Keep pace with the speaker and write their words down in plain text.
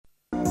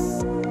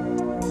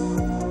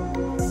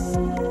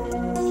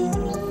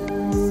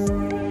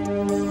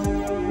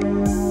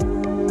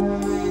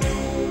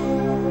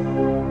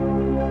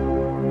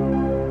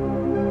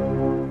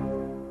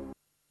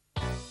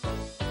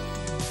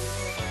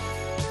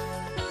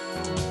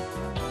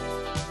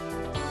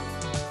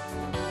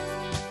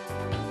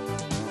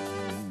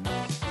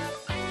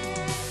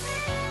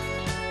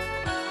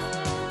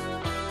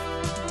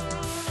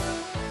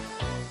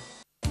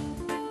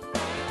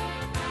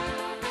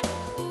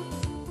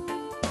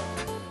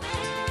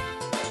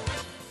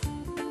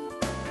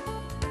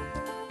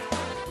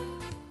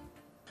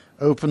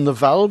Open the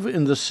valve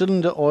in the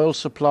cylinder oil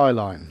supply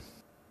line.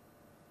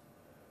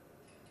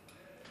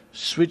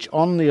 Switch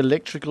on the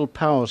electrical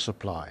power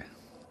supply.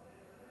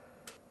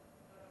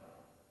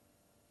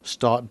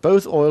 Start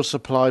both oil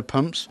supply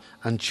pumps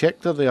and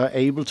check that they are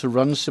able to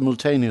run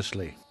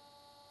simultaneously.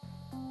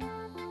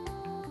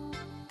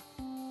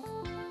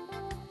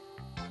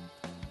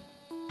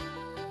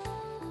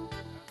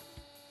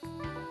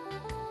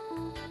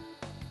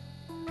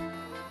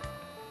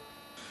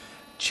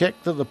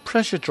 Check that the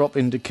pressure drop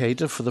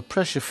indicator for the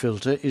pressure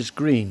filter is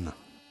green.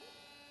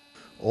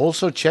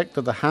 Also check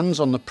that the hands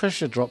on the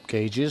pressure drop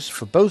gauges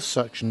for both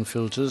suction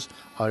filters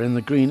are in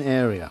the green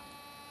area.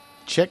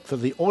 Check that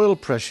the oil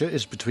pressure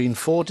is between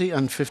 40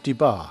 and 50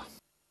 bar.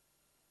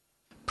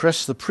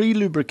 Press the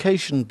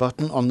pre-lubrication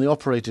button on the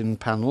operating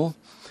panel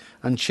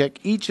and check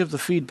each of the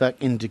feedback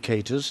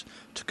indicators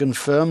to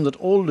confirm that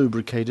all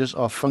lubricators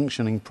are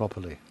functioning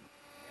properly.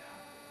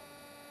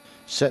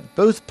 Set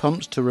both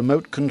pumps to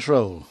remote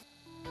control.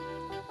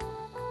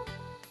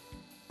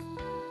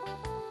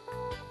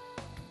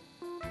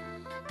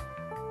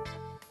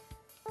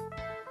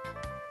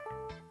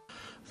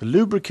 The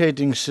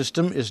lubricating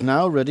system is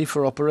now ready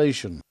for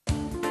operation.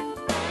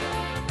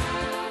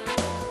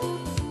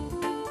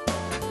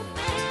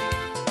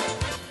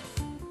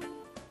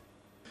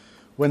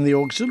 When the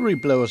auxiliary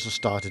blowers are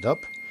started up,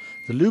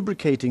 the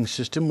lubricating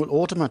system will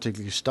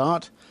automatically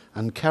start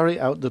and carry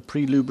out the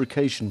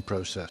pre-lubrication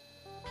process.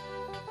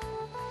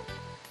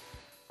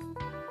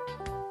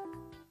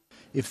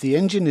 If the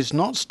engine is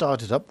not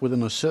started up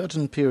within a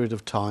certain period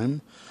of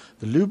time,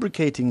 the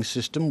lubricating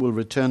system will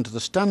return to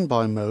the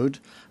standby mode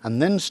and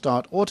then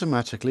start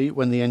automatically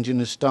when the engine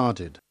is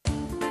started.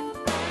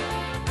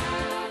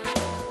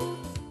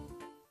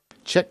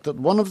 Check that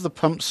one of the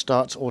pumps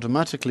starts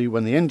automatically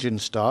when the engine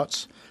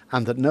starts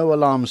and that no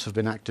alarms have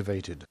been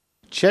activated.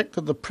 Check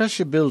that the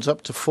pressure builds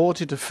up to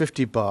 40 to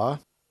 50 bar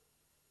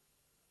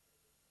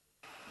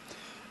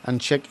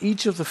and check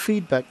each of the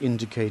feedback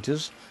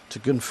indicators to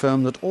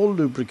confirm that all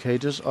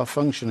lubricators are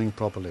functioning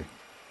properly.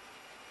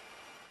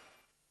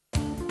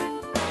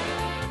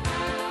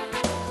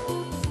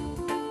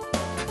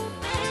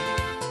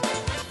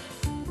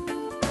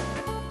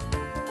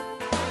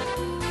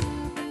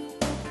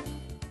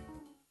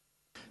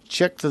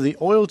 Check that the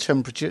oil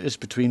temperature is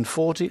between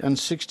 40 and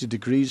 60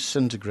 degrees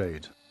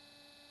centigrade.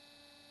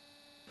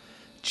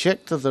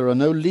 Check that there are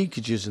no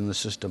leakages in the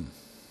system.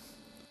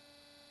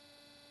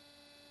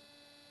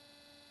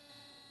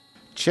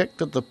 Check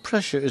that the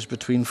pressure is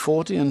between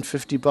 40 and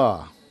 50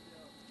 bar.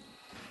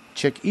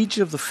 Check each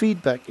of the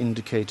feedback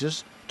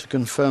indicators to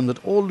confirm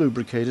that all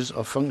lubricators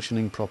are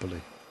functioning properly.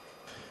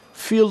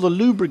 Feel the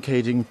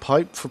lubricating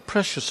pipe for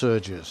pressure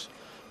surges,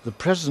 the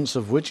presence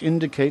of which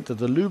indicate that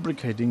the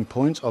lubricating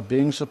points are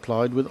being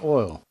supplied with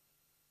oil.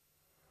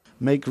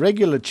 Make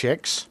regular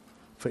checks,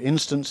 for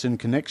instance in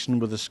connection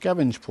with the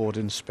scavenge port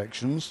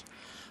inspections,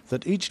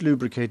 that each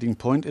lubricating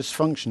point is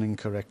functioning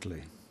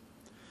correctly.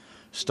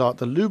 Start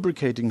the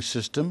lubricating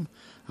system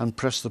and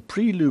press the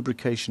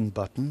pre-lubrication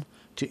button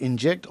to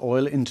inject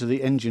oil into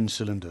the engine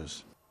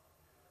cylinders.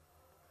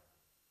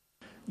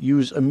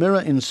 Use a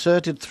mirror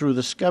inserted through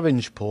the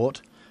scavenge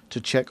port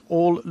to check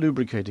all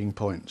lubricating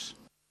points.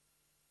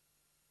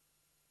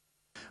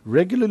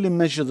 Regularly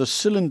measure the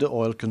cylinder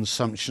oil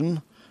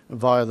consumption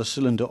via the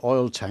cylinder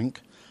oil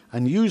tank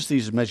and use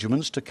these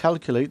measurements to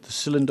calculate the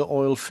cylinder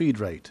oil feed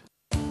rate.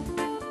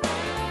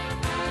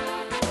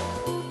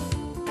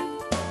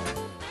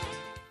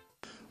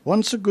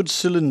 Once a good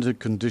cylinder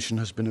condition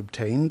has been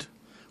obtained,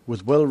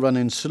 with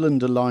well-running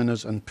cylinder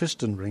liners and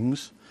piston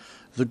rings,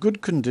 the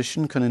good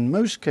condition can in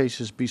most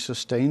cases be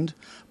sustained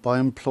by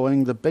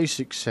employing the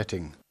basic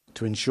setting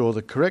to ensure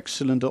the correct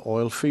cylinder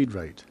oil feed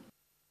rate.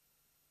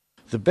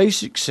 The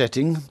basic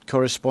setting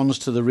corresponds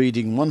to the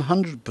reading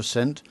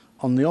 100%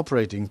 on the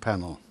operating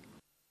panel.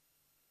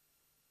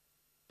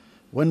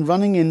 When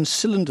running in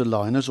cylinder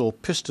liners or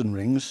piston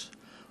rings,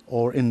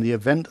 or in the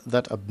event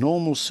that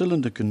abnormal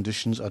cylinder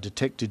conditions are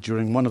detected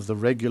during one of the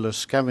regular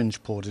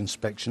scavenge port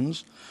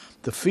inspections,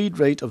 the feed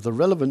rate of the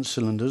relevant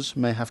cylinders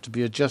may have to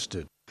be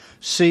adjusted.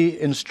 See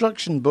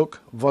Instruction Book,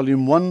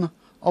 Volume 1,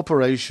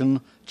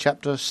 Operation,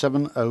 Chapter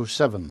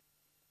 707.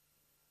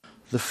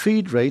 The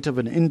feed rate of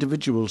an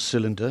individual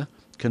cylinder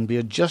can be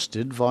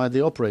adjusted via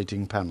the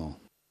operating panel.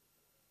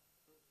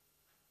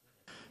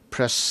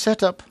 Press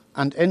Setup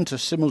and Enter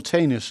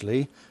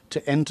simultaneously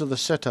to enter the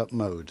setup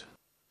mode.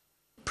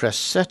 Press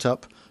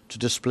Setup to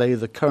display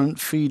the current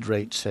feed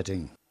rate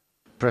setting.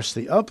 Press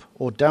the up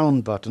or down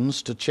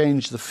buttons to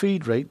change the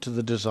feed rate to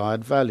the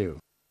desired value.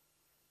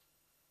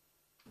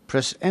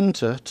 Press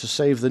Enter to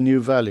save the new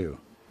value.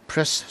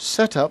 Press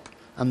Setup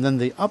and then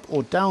the up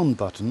or down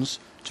buttons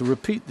to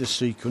repeat this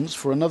sequence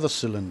for another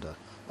cylinder,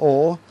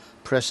 or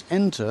press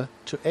Enter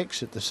to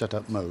exit the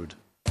setup mode.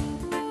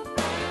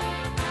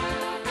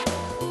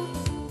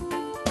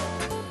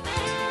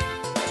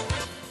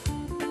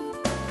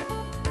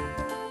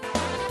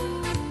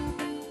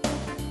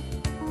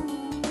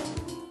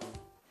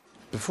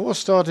 Before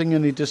starting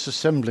any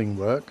disassembling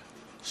work,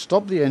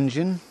 stop the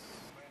engine,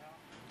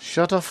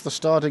 shut off the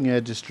starting air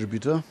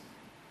distributor,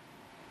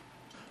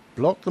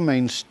 block the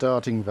main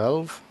starting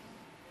valve,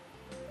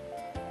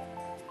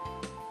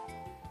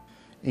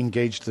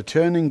 engage the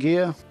turning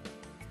gear,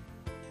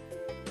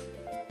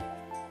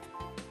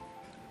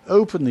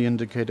 open the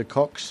indicator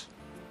cocks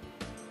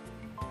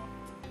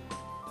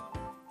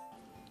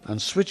and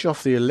switch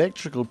off the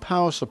electrical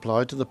power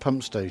supply to the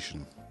pump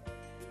station.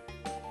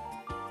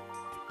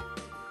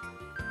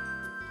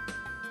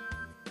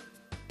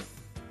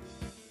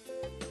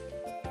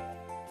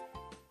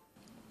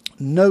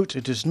 Note,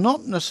 it is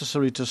not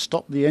necessary to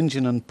stop the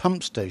engine and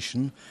pump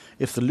station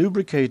if the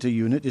lubricator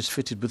unit is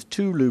fitted with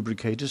 2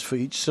 lubricators for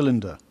each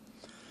cylinder.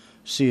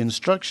 See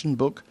Instruction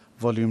Book,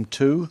 Volume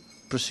 2,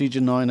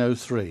 Procedure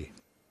 903.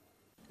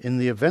 In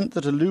the event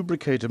that a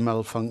lubricator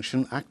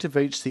malfunction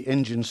activates the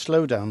engine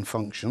slowdown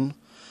function,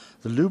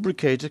 the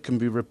lubricator can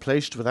be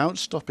replaced without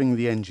stopping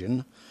the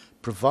engine,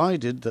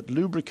 provided that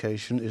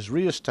lubrication is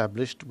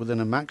re-established within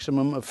a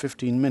maximum of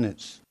 15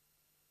 minutes.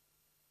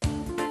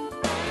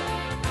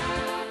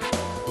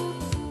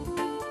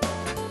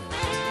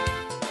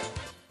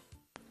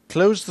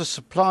 Close the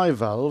supply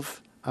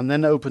valve and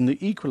then open the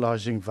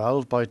equalizing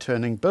valve by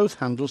turning both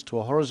handles to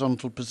a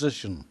horizontal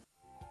position.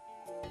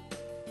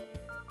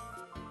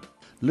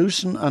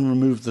 Loosen and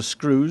remove the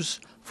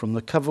screws from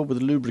the cover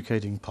with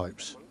lubricating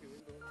pipes.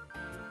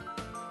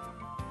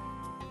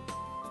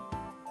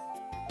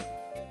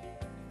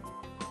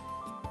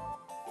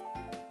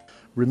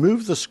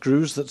 Remove the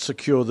screws that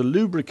secure the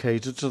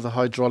lubricator to the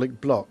hydraulic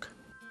block.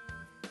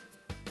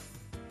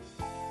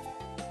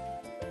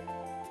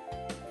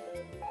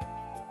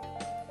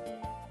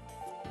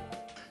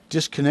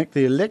 Disconnect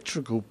the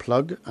electrical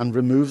plug and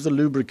remove the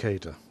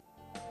lubricator.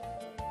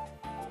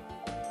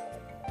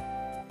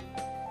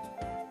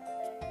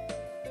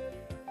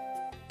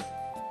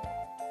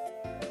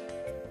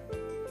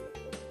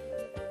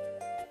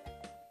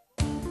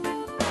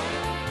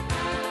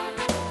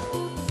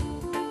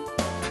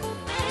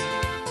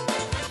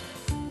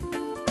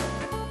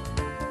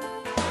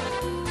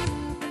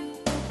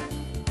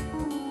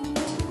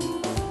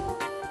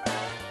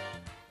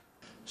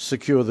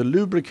 Secure the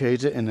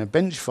lubricator in a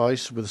bench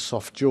vise with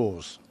soft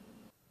jaws.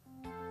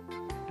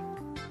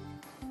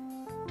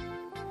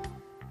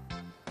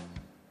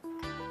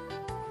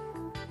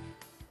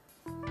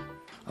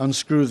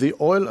 Unscrew the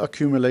oil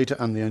accumulator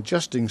and the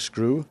adjusting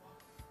screw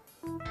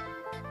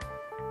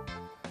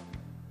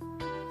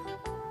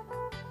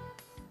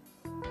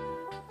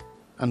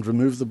and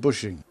remove the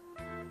bushing.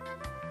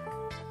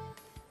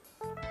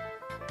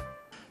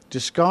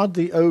 Discard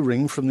the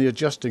O-ring from the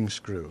adjusting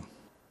screw.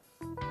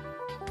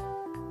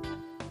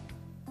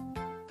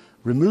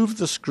 Remove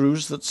the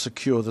screws that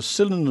secure the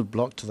cylinder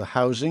block to the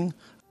housing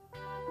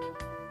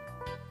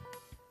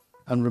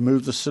and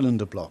remove the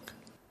cylinder block.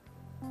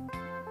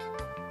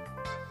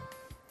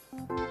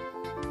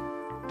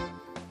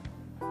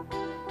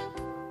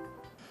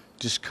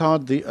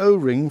 Discard the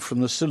O-ring from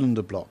the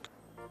cylinder block.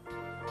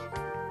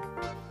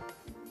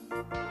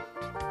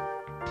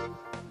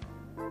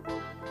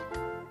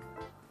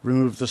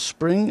 Remove the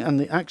spring and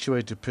the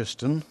actuator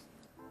piston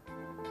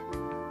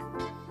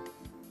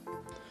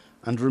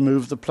and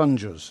remove the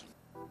plungers.